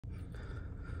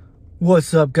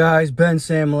What's up, guys? Ben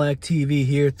Samilek TV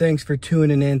here. Thanks for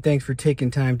tuning in. Thanks for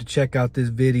taking time to check out this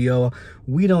video.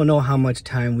 We don't know how much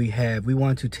time we have. We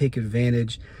want to take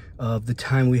advantage of the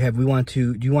time we have. Do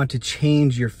you want to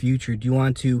change your future? Do you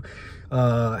want to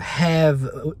have,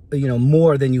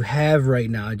 more than you have right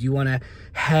now? Do you want to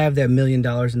have that $1 million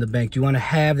in the bank? Do you want to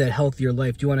have that healthier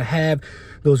life? Do you want to have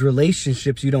those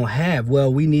relationships you don't have?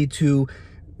 Well, we need to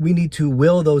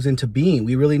will those into being.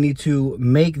 We really need to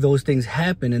make those things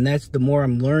happen. And that's the more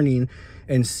I'm learning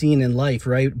and seeing in life,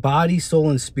 right? Body, soul,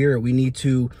 and spirit. We need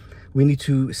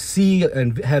to see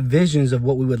and have visions of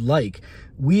what we would like.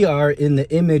 We are in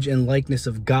the image and likeness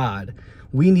of God.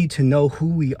 We need to know who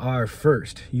we are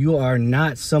first. You are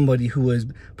not somebody who was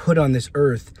put on this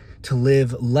earth to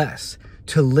live less,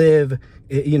 to live,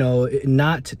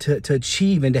 not to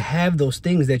achieve and to have those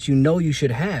things that you should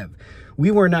have. We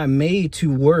were not made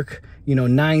to work,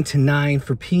 9 to 9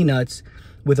 for peanuts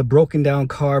with a broken down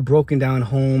car, broken down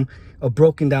home, a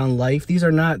broken down life. This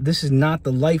is not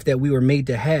the life that we were made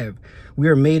to have. We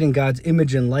are made in God's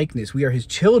image and likeness. We are his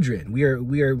children.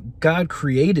 God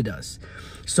created us.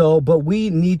 So, but we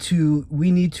need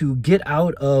to get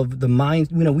out of the mind.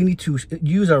 We need to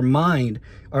use our mind,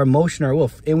 our emotion, our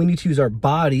will, and we need to use our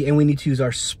body, and we need to use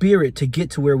our spirit to get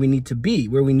to where we need to be,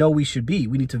 where we know we should be.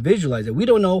 We need to visualize it. We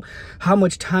don't know how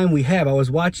much time we have. I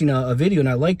was watching a video and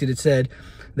I liked it. It said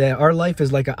that our life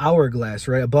is like an hourglass,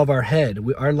 right above our head.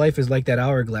 Our life is like that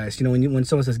hourglass. When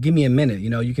someone says, give me a minute,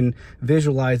 you can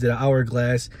visualize that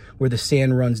hourglass where the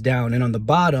sand runs down. And on the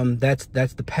bottom, that's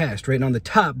the past, right? And on the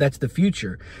top, that's the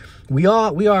future. We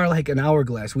are like an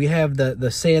hourglass. We have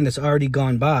the sand that's already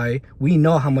gone by. We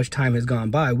know how much time has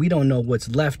gone by. We don't know what's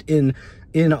left in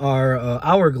our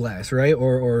hourglass, right?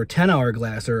 Or 10-hour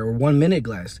glass or 1 minute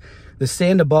glass. The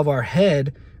sand above our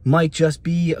head might just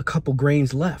be a couple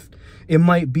grains left. It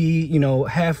might be,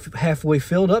 halfway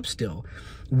filled up still.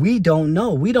 We don't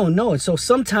know. And so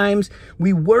sometimes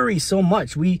we worry so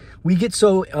much. We get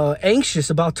so anxious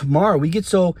about tomorrow. We get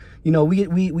so,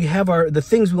 we have the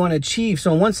things we want to achieve.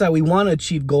 So on one side, we want to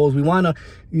achieve goals. We want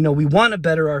to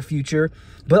better our future.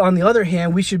 But on the other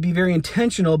hand, we should be very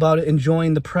intentional about it,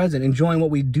 enjoying the present, enjoying what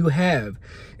we do have,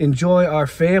 enjoy our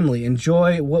family,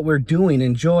 enjoy what we're doing,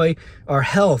 enjoy our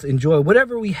health, enjoy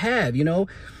whatever we have,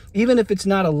 even if it's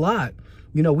not a lot.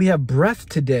 We have breath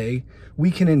today.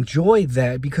 We can enjoy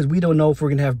that because we don't know if we're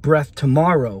going to have breath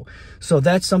tomorrow. So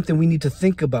that's something we need to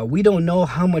think about. We don't know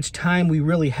how much time we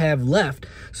really have left.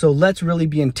 So let's really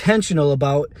be intentional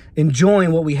about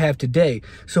enjoying what we have today.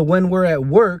 So when we're at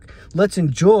work, let's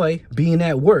enjoy being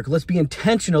at work. Let's be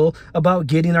intentional about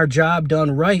getting our job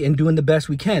done right and doing the best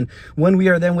we can. When we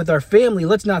are then with our family,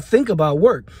 let's not think about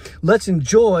work. Let's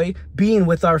enjoy being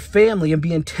with our family and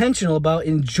be intentional about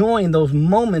enjoying those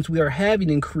moments we are having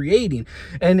and creating.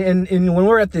 And when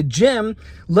we're at the gym,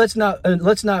 let's not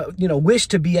wish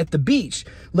to be at the beach.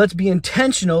 Let's be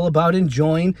intentional about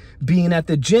enjoying being at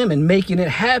the gym and making it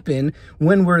happen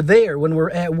when we're there. When we're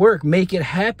at work, make it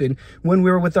happen. When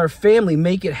we're with our family,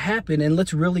 make it happen. And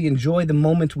let's really enjoy the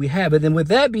moments we have. And then with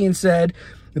that being said,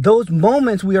 those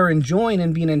moments we are enjoying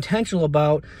and being intentional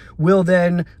about will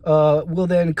then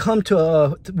come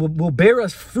to will bear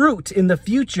us fruit in the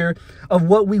future of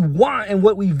what we want and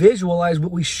what we visualize,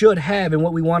 what we should have and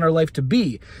what we want our life to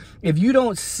be. If you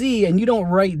don't see and you don't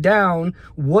write down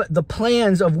what the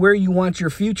plans of where you want your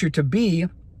future to be,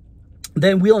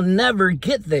 then we'll never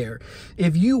get there.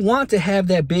 If you want to have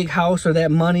that big house or that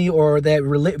money or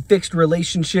that fixed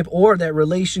relationship or that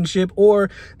relationship or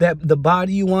that the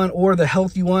body you want or the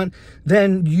health you want,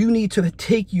 then you need to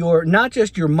take not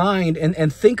just your mind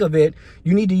and think of it.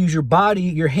 You need to use your body,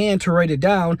 your hand to write it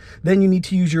down. Then you need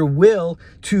to use your will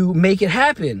to make it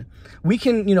happen. We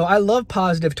can, I love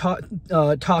positive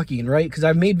talking, right? Because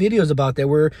I've made videos about that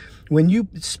where when you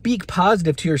speak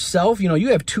positive to yourself, you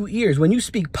have 2 ears. When you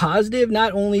speak positive,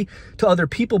 not only to other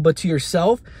people, but to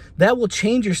yourself, that will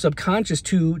change your subconscious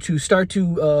to start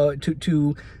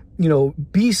to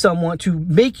be someone, to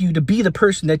make you to be the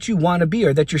person that you want to be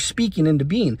or that you're speaking into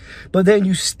being. But then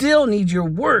you still need your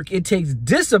work. It takes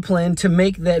discipline to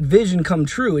make that vision come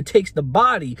true. It takes the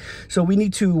body. So we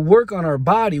need to work on our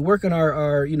body, work on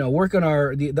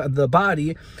the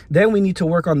body. Then we need to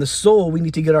work on the soul. We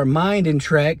need to get our mind in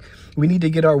track. We need to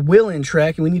get our will in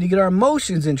track, and we need to get our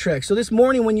emotions in track. So this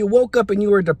morning when you woke up and you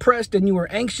were depressed and you were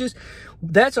anxious,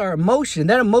 that's our emotion.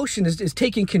 That emotion is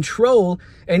taking control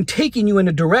and taking you in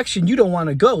a direction you don't want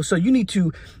to go. So you need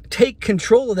to take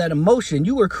control of that emotion.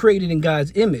 You were created in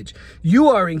God's image. You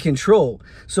are in control.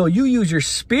 So you use your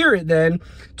spirit then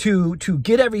to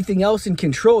get everything else in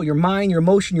control, your mind, your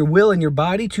emotion, your will, and your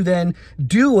body, to then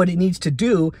do what it needs to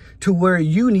do to where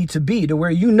you need to be, to where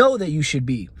you know that you should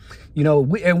be. You know,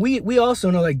 we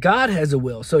also know that God has a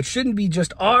will. So it shouldn't be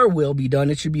just our will be done.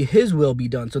 It should be his will be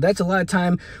done. So that's a lot of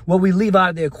time what we leave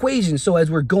out of the equation. So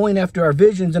as we're going after our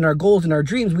visions and our goals and our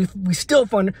dreams, we still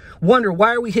wonder,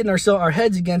 why are we hitting our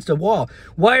heads against a wall?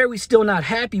 Why are we still not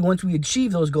happy once we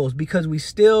achieve those goals? Because we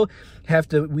still have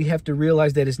to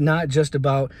realize that it's not just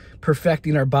about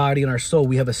perfecting our body and our soul.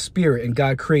 We have a spirit, and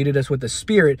God created us with a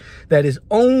spirit that is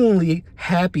only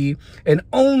happy and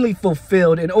only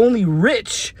fulfilled and only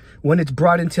rich when it's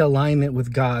brought into alignment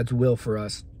with God's will for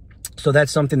us. So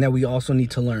that's something that we also need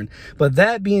to learn. But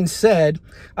that being said,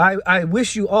 I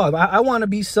wish you all, I want to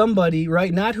be somebody,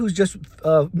 right? Not who's just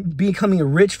becoming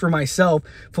rich for myself,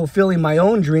 fulfilling my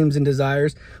own dreams and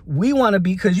desires. We want to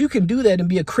be, because you can do that and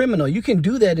be a criminal. You can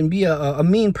do that and be a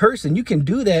mean person. You can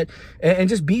do that and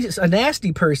just be a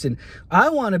nasty person. I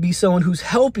want to be someone who's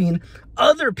helping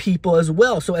other people as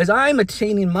well. So as I'm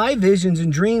attaining my visions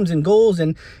and dreams and goals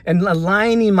and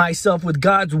aligning myself with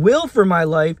God's will for my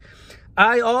life,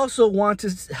 I also want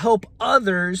to help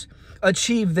others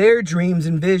achieve their dreams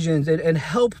and visions and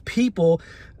help people,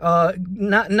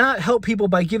 not help people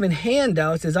by giving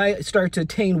handouts. As I start to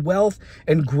attain wealth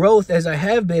and growth, as I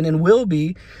have been and will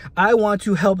be, I want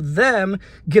to help them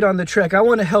get on the track. I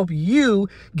want to help you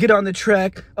get on the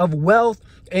track of wealth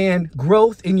and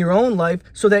growth in your own life,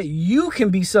 so that you can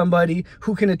be somebody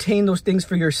who can attain those things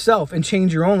for yourself and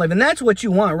change your own life. And that's what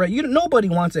you want, right? Nobody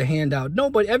wants a handout.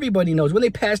 Everybody knows when they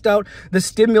passed out the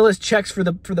stimulus checks for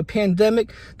the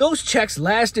pandemic, those checks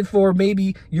lasted for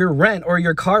maybe your rent or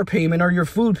your car payment or your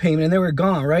food payment, and they were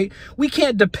gone, right? We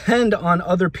can't depend on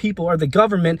other people or the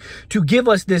government to give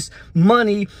us this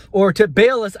money or to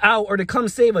bail us out or to come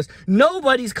save us.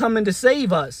 Nobody's coming to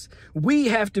save us. We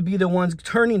have to be the ones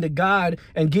turning to God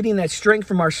and getting that strength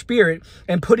from our spirit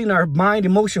and putting our mind,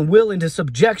 emotion, will into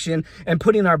subjection and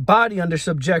putting our body under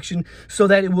subjection, so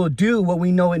that it will do what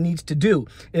we know it needs to do.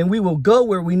 And we will go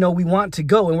where we know we want to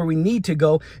go and where we need to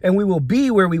go. And we will be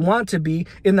where we want to be,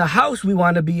 in the house we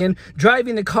want to be in,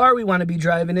 driving the car we want to be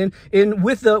driving in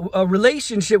with a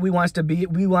relationship we want to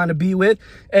be with,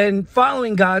 and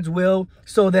following God's will,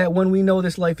 so that when we know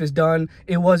this life is done,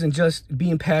 it wasn't just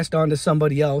being passed on to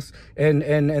somebody else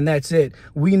and that's it.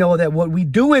 We know that what we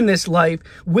do in this life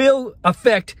will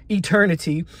affect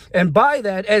eternity. And by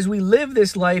that, as we live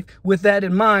this life with that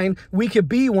in mind, we could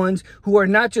be ones who are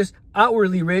not just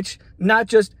outwardly rich, not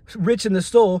just rich in the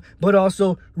soul, but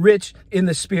also rich in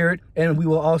the spirit. And we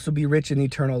will also be rich in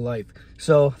eternal life.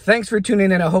 So thanks for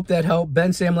tuning in. I hope that helped.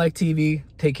 Ben Sam Like TV.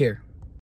 Take care.